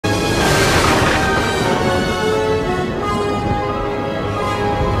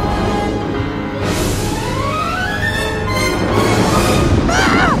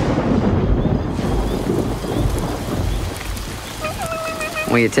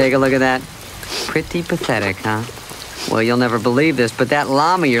you take a look at that? Pretty pathetic, huh? Well, you'll never believe this, but that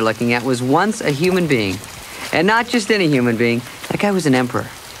llama you're looking at was once a human being. And not just any human being. That guy was an emperor.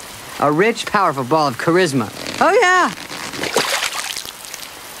 A rich, powerful ball of charisma. Oh, yeah!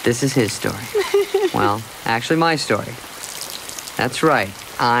 This is his story. Well, actually my story. That's right.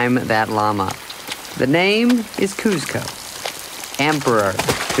 I'm that llama. The name is Kuzco. Emperor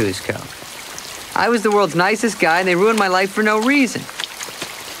Kuzco. I was the world's nicest guy, and they ruined my life for no reason.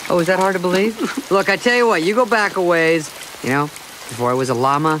 Oh, is that hard to believe? Look, I tell you what, you go back a ways, before I was a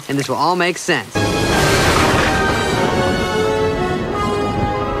llama, and this will all make sense.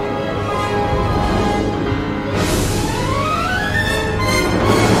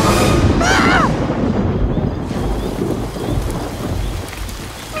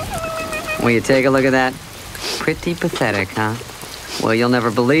 Will you take a look at that? Pretty pathetic, huh? Well, you'll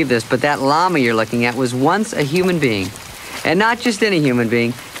never believe this, but that llama you're looking at was once a human being. And not just any human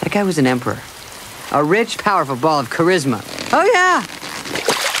being. That guy was an emperor. A rich, powerful ball of charisma. Oh, yeah!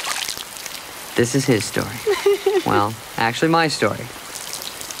 This is his story. Well, actually my story.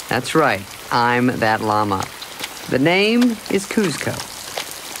 That's right. I'm that llama. The name is Kuzco.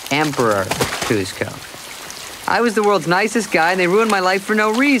 Emperor Kuzco. I was the world's nicest guy, and they ruined my life for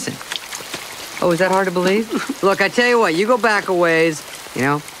no reason. Oh, is that hard to believe? Look, I tell you what, you go back a ways,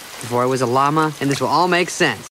 before I was a llama, and this will all make sense.